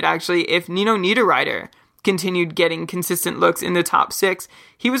interested, actually, if Nino Niederreiter continued getting consistent looks in the top 6.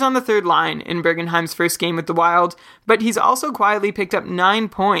 He was on the third line in Bergenheim's first game with the Wild, but he's also quietly picked up 9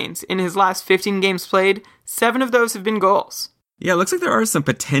 points in his last 15 games played. 7 of those have been goals. Yeah, it looks like there are some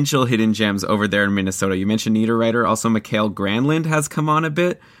potential hidden gems over there in Minnesota. You mentioned Niederreiter. Also, Mikael Granlund has come on a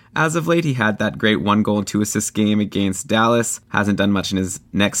bit as of late. He had that great 1 goal and 2 assist game against Dallas. Hasn't done much in his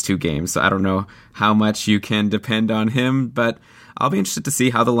next 2 games, so I don't know how much you can depend on him, but I'll be interested to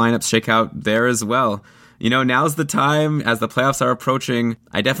see how the lineups shake out there as well. You know, now's the time as the playoffs are approaching.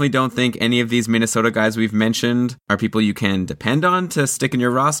 I definitely don't think any of these Minnesota guys we've mentioned are people you can depend on to stick in your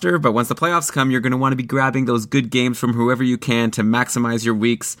roster. But once the playoffs come, you're going to want to be grabbing those good games from whoever you can to maximize your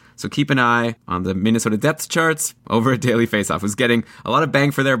weeks. So keep an eye on the Minnesota depth charts over at Daily Faceoff, who's getting a lot of bang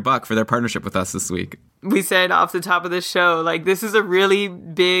for their buck for their partnership with us this week. We said off the top of the show, like, this is a really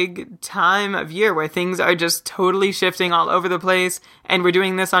big time of year where things are just totally shifting all over the place. And we're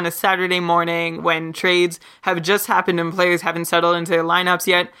doing this on a Saturday morning when trades have just happened and players haven't settled into their lineups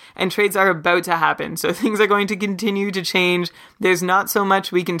yet. And trades are about to happen. So things are going to continue to change. There's not so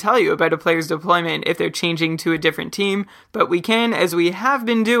much we can tell you about a player's deployment if they're changing to a different team. But we can, as we have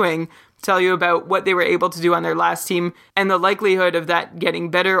been doing, tell you about what they were able to do on their last team and the likelihood of that getting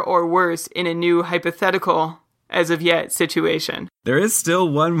better or worse in a new hypothetical as of yet situation. There is still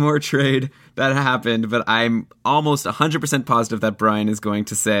one more trade that happened, but I'm almost 100% positive that Brian is going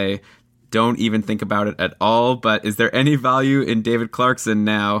to say, don't even think about it at all. But is there any value in David Clarkson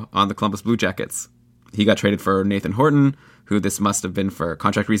now on the Columbus Blue Jackets? He got traded for Nathan Horton, who this must have been for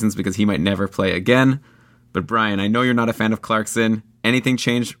contract reasons because he might never play again. But Brian, I know you're not a fan of Clarkson. Anything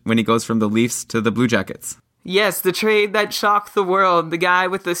changed when he goes from the Leafs to the Blue Jackets? Yes, the trade that shocked the world. The guy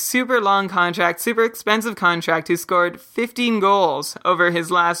with the super long contract, super expensive contract, who scored 15 goals over his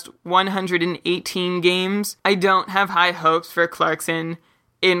last 118 games. I don't have high hopes for Clarkson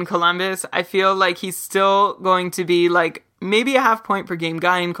in Columbus. I feel like he's still going to be like maybe a half point per game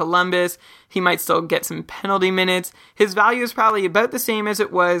guy in Columbus. He might still get some penalty minutes. His value is probably about the same as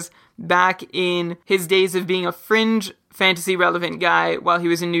it was back in his days of being a fringe fantasy relevant guy while he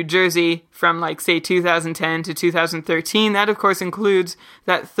was in New Jersey from like say 2010 to 2013. That of course includes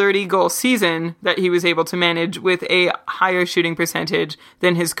that 30 goal season that he was able to manage with a higher shooting percentage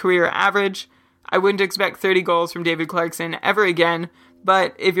than his career average. I wouldn't expect 30 goals from David Clarkson ever again,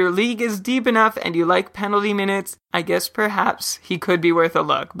 but if your league is deep enough and you like penalty minutes, I guess perhaps he could be worth a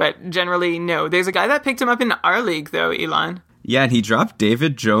look, but generally no. There's a guy that picked him up in our league though, Elon. Yeah, and he dropped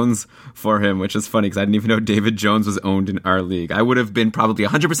David Jones for him, which is funny because I didn't even know David Jones was owned in our league. I would have been probably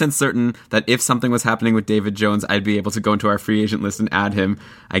 100% certain that if something was happening with David Jones, I'd be able to go into our free agent list and add him.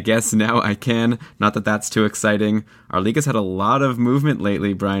 I guess now I can. Not that that's too exciting. Our league has had a lot of movement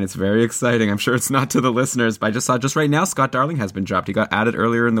lately, Brian. It's very exciting. I'm sure it's not to the listeners, but I just saw just right now Scott Darling has been dropped. He got added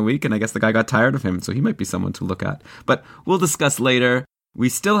earlier in the week, and I guess the guy got tired of him, so he might be someone to look at. But we'll discuss later. We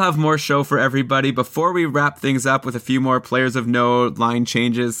still have more show for everybody. Before we wrap things up with a few more players of note, line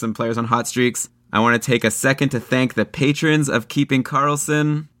changes, some players on hot streaks, I want to take a second to thank the patrons of Keeping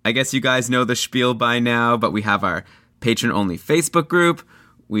Karlsson. I guess you guys know the spiel by now, but we have our patron-only Facebook group.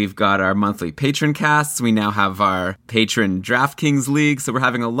 We've got our monthly patron casts. We now have our patron DraftKings League. So we're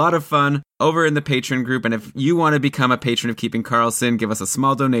having a lot of fun over in the patron group. And if you want to become a patron of Keeping Karlsson, give us a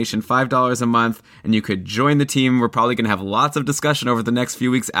small donation, $5 a month, and you could join the team. We're probably going to have lots of discussion over the next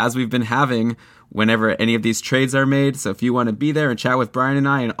few weeks as we've been having whenever any of these trades are made. So if you want to be there and chat with Brian and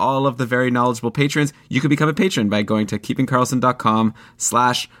I and all of the very knowledgeable patrons, you can become a patron by going to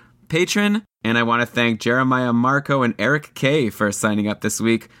keepingkarlsson.com/patron. And I want to thank Jeremiah Marco and Eric K for signing up this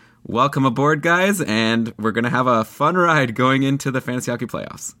week. Welcome aboard, guys, and we're going to have a fun ride going into the Fantasy Hockey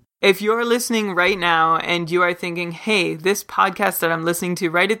Playoffs. If you're listening right now and you are thinking, hey, this podcast that I'm listening to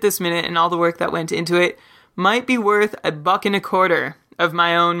right at this minute and all the work that went into it might be worth $1.25 of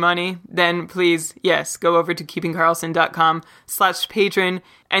my own money, then please, yes, go over to keepingkarlsson.com/patron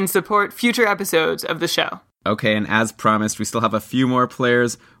and support future episodes of the show. Okay, and as promised, we still have a few more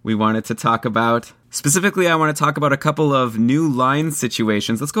players we wanted to talk about. Specifically, I want to talk about a couple of new line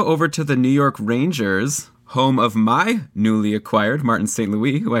situations. Let's go over to the New York Rangers, home of my newly acquired Martin St.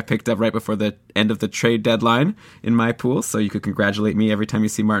 Louis, who I picked up right before the end of the trade deadline in my pool. So you could congratulate me every time you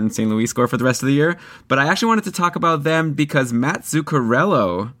see Martin St. Louis score for the rest of the year. But I actually wanted to talk about them because Matt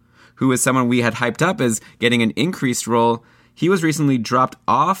Zuccarello, who is someone we had hyped up as getting an increased role, he was recently dropped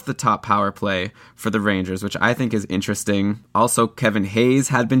off the top power play for the Rangers, which I think is interesting. Also, Kevin Hayes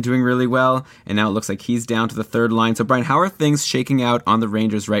had been doing really well, and now it looks like he's down to the third line. So, Brian, how are things shaking out on the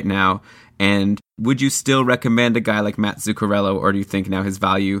Rangers right now? And would you still recommend a guy like Matt Zuccarello, or do you think now his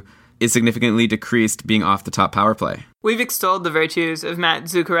value is significantly decreased being off the top power play? We've extolled the virtues of Matt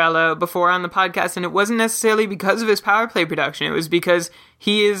Zuccarello before on the podcast, and it wasn't necessarily because of his power play production. It was because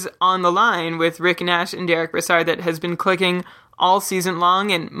he is on the line with Rick Nash and Derek Brassard that has been clicking all season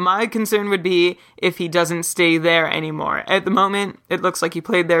long, and my concern would be if he doesn't stay there anymore. At the moment, it looks like he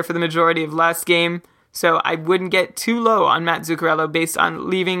played there for the majority of last game, so I wouldn't get too low on Matt Zuccarello based on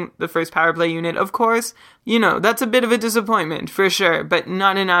leaving the first power play unit. Of course, that's a bit of a disappointment for sure, but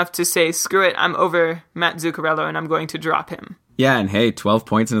not enough to say, screw it, I'm over Matt Zuccarello and I'm going to drop him. Yeah, and hey, 12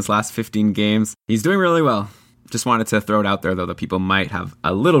 points in his last 15 games. He's doing really well. Just wanted to throw it out there, though, that people might have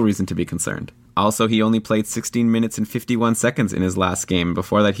a little reason to be concerned. Also, he only played 16 minutes and 51 seconds in his last game.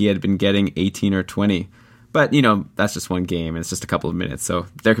 Before that, he had been getting 18 or 20. But, that's just one game, and it's just a couple of minutes, so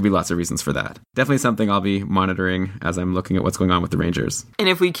there could be lots of reasons for that. Definitely something I'll be monitoring as I'm looking at what's going on with the Rangers. And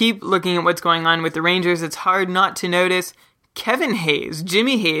if we keep looking at what's going on with the Rangers, it's hard not to notice Kevin Hayes.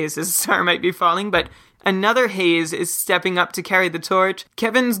 Jimmy Hayes, his star might be falling, but another Hayes is stepping up to carry the torch.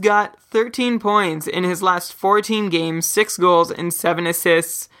 Kevin's got 13 points in his last 14 games, 6 goals and 7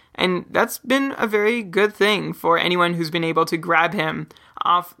 assists, and that's been a very good thing for anyone who's been able to grab him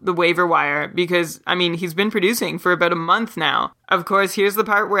off the waiver wire because, he's been producing for about a month now. Of course, here's the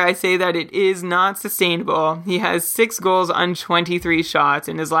part where I say that it is not sustainable. He has 6 goals on 23 shots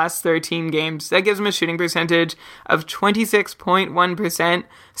in his last 13 games. That gives him a shooting percentage of 26.1%,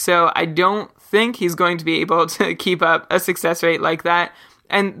 so I don't think he's going to be able to keep up a success rate like that.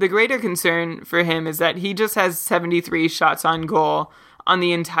 And the greater concern for him is that he just has 73 shots on goal on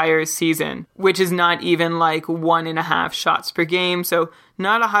the entire season, which is not even like 1.5 shots per game. So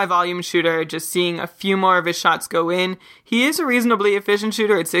not a high volume shooter, just seeing a few more of his shots go in. He is a reasonably efficient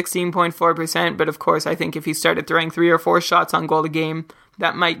shooter at 16.4%, but of course I think if he started throwing 3 or 4 shots on goal a game,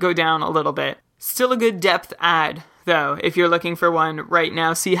 that might go down a little bit. Still a good depth add, though, if you're looking for one right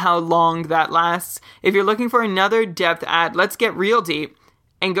now. See how long that lasts. If you're looking for another depth add, let's get real deep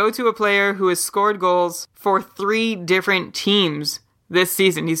and go to a player who has scored goals for 3 different teams this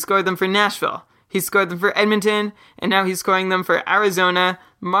season. He scored them for Nashville, he scored them for Edmonton, and now he's scoring them for Arizona.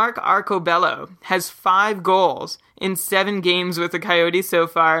 Mark Arcobello has 5 goals in 7 games with the Coyotes so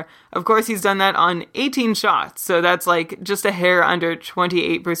far. Of course, he's done that on 18 shots, so that's like just a hair under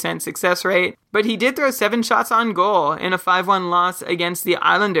 28% success rate. But he did throw 7 shots on goal in a 5-1 loss against the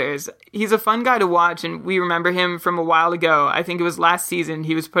Islanders. He's a fun guy to watch, and we remember him from a while ago. I think it was last season.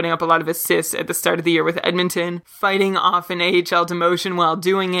 He was putting up a lot of assists at the start of the year with Edmonton, fighting off an AHL demotion while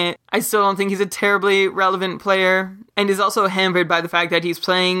doing it. I still don't think he's a terribly relevant player, and is also hampered by the fact that he's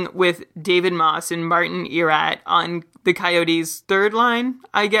playing with David Moss and Martin Erat on the Coyotes' third line,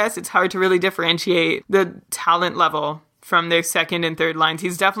 I guess. It's hard to really differentiate the talent level from their second and third lines.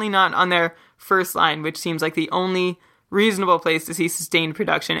 He's definitely not on their first line, which seems like the only reasonable place to see sustained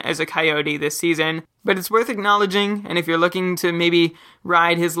production as a Coyote this season. But it's worth acknowledging, and if you're looking to maybe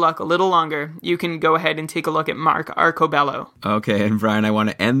ride his luck a little longer, you can go ahead and take a look at Mark Arcobello. Okay, and Brian, I want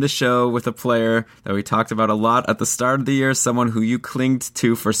to end the show with a player that we talked about a lot at the start of the year, someone who you clinged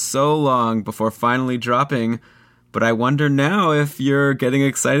to for so long before finally dropping. But I wonder now if you're getting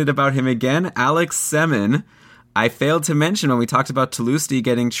excited about him again. Alex Semin. I failed to mention when we talked about Tulosti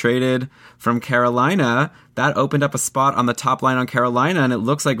getting traded from Carolina, that opened up a spot on the top line on Carolina, and it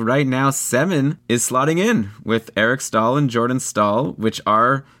looks like right now Semin is slotting in with Eric Stahl and Jordan Stahl, which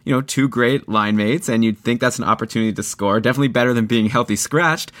are, 2 great line mates, and you'd think that's an opportunity to score. Definitely better than being healthy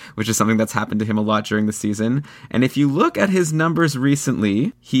scratched, which is something that's happened to him a lot during the season. And if you look at his numbers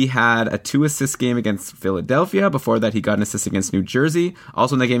recently, he had a 2-assist game against Philadelphia. Before that, he got an assist against New Jersey.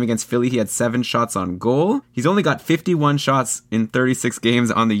 Also in the game against Philly, he had 7 shots on goal. He's only got 51 shots in 36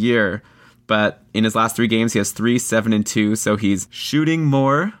 games on the year. But in his last 3 games, he has 3, 7, and 2. So he's shooting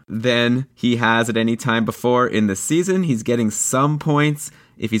more than he has at any time before in the season. He's getting some points.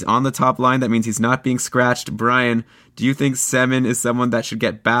 If he's on the top line, that means he's not being scratched. Brian, do you think Semin is someone that should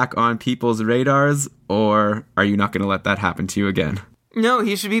get back on people's radars? Or are you not going to let that happen to you again? No,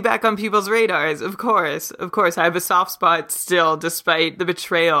 he should be back on people's radars, of course. Of course, I have a soft spot still, despite the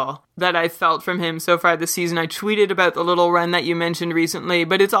betrayal that I felt from him so far this season. I tweeted about the little run that you mentioned recently,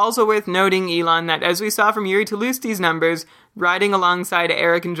 but it's also worth noting, Elon, that as we saw from Jiri Tulosti's numbers, riding alongside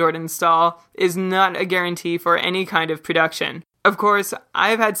Eric and Jordan Stahl is not a guarantee for any kind of production. Of course,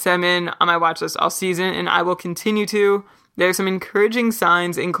 I've had Semin on my watch list all season, and I will continue to. There are some encouraging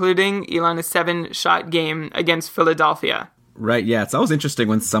signs, including Elon, a 7-shot game against Philadelphia. Right, yeah. It's always interesting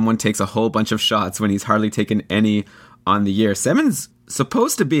when someone takes a whole bunch of shots when he's hardly taken any on the year. Semin's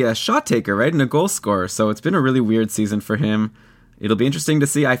supposed to be a shot taker, right, and a goal scorer, so it's been a really weird season for him. It'll be interesting to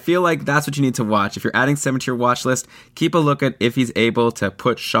see. I feel like that's what you need to watch. If you're adding Semin to your watch list, keep a look at if he's able to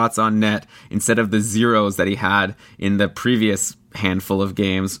put shots on net instead of the zeros that he had in the previous handful of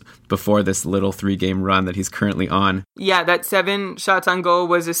games before this little 3-game run that he's currently on. Yeah, that 7 shots on goal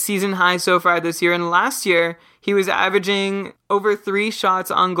was a season high so far this year. And last year, he was averaging over 3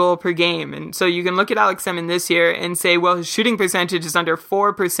 shots on goal per game. And so you can look at Alex Semin this year and say, well, his shooting percentage is under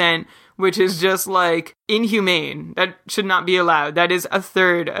 4%, which is just like inhumane. That should not be allowed. That is a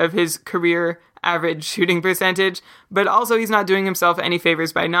third of his career average shooting percentage. But also he's not doing himself any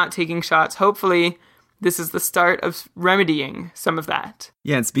favors by not taking shots. Hopefully this is the start of remedying some of that.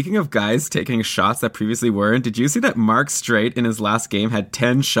 Yeah, and speaking of guys taking shots that previously weren't, did you see that Mark Streit in his last game had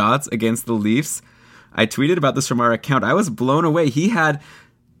 10 shots against the Leafs? I tweeted about this from our account. I was blown away. He had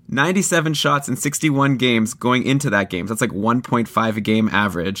 97 shots in 61 games going into that game. So that's like 1.5 a game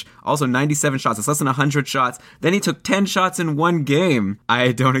average. Also 97 shots. It's less than 100 shots. Then he took 10 shots in one game.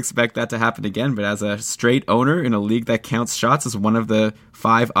 I don't expect that to happen again, but as a Streit owner in a league that counts shots as one of the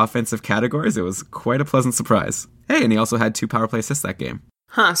 5 offensive categories, it was quite a pleasant surprise. Hey, and he also had 2 power play assists that game.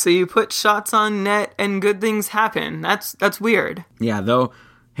 Huh, so you put shots on net and good things happen. That's weird. Yeah, though,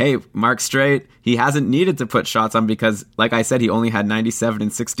 hey, Mark Streit, he hasn't needed to put shots on because, like I said, he only had 97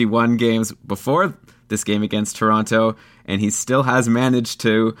 in 61 games before this game against Toronto, and he still has managed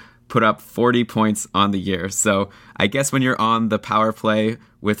to put up 40 points on the year. So I guess when you're on the power play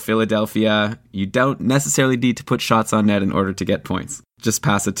with Philadelphia, you don't necessarily need to put shots on net in order to get points. Just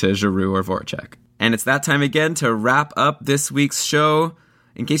pass it to Giroux or Voracek. And it's that time again to wrap up this week's show.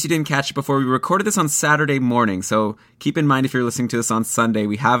 In case you didn't catch it before, we recorded this on Saturday morning, so keep in mind if you're listening to this on Sunday,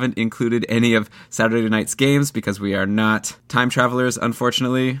 we haven't included any of Saturday night's games because we are not time travelers,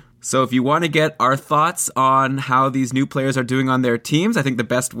 unfortunately. So if you want to get our thoughts on how these new players are doing on their teams, I think the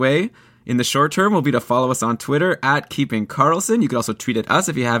best way in the short term will be to follow us on Twitter at KeepingKarlsson. You could also tweet at us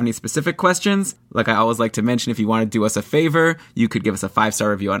if you have any specific questions. Like I always like to mention, if you want to do us a favor, you could give us a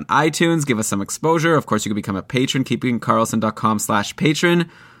 5-star review on iTunes, give us some exposure. Of course, you could become a patron, keepingkarlsson.com/patron.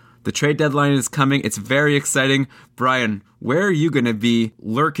 The trade deadline is coming. It's very exciting. Brian, where are you going to be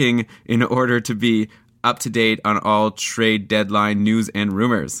lurking in order to be up to date on all trade deadline news and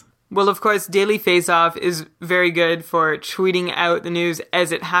rumors? Well, of course, Daily Faceoff is very good for tweeting out the news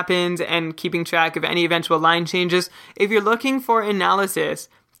as it happens and keeping track of any eventual line changes. If you're looking for analysis,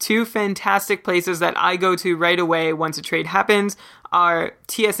 2 fantastic places that I go to right away once a trade happens are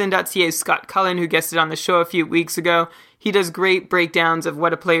TSN.ca's Scott Cullen, who guested on the show a few weeks ago. He does great breakdowns of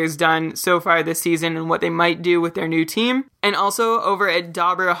what a player's done so far this season and what they might do with their new team. And also over at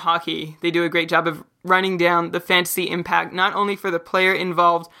Dobber Hockey, they do a great job of running down the fantasy impact, not only for the player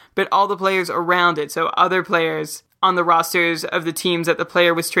involved, but all the players around it. So other players on the rosters of the teams that the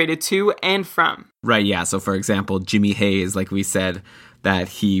player was traded to and from. Right, yeah. So for example, Jimmy Hayes, like we said, that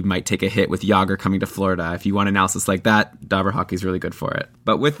he might take a hit with Yager coming to Florida. If you want analysis like that, Dobber Hockey is really good for it.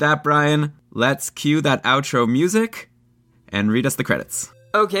 But with that, Brian, let's cue that outro music and read us the credits.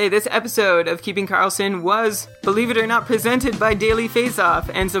 Okay, this episode of Keeping Karlsson was, believe it or not, presented by Daily Faceoff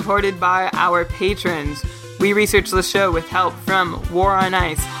and supported by our patrons. We researched the show with help from War on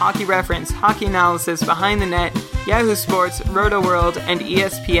Ice, Hockey Reference, Hockey Analysis, Behind the Net, Yahoo Sports, Roto World, and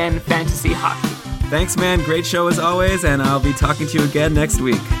ESPN Fantasy Hockey. Thanks, man. Great show as always, and I'll be talking to you again next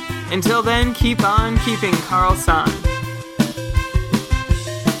week. Until then, keep on keeping Karlsson.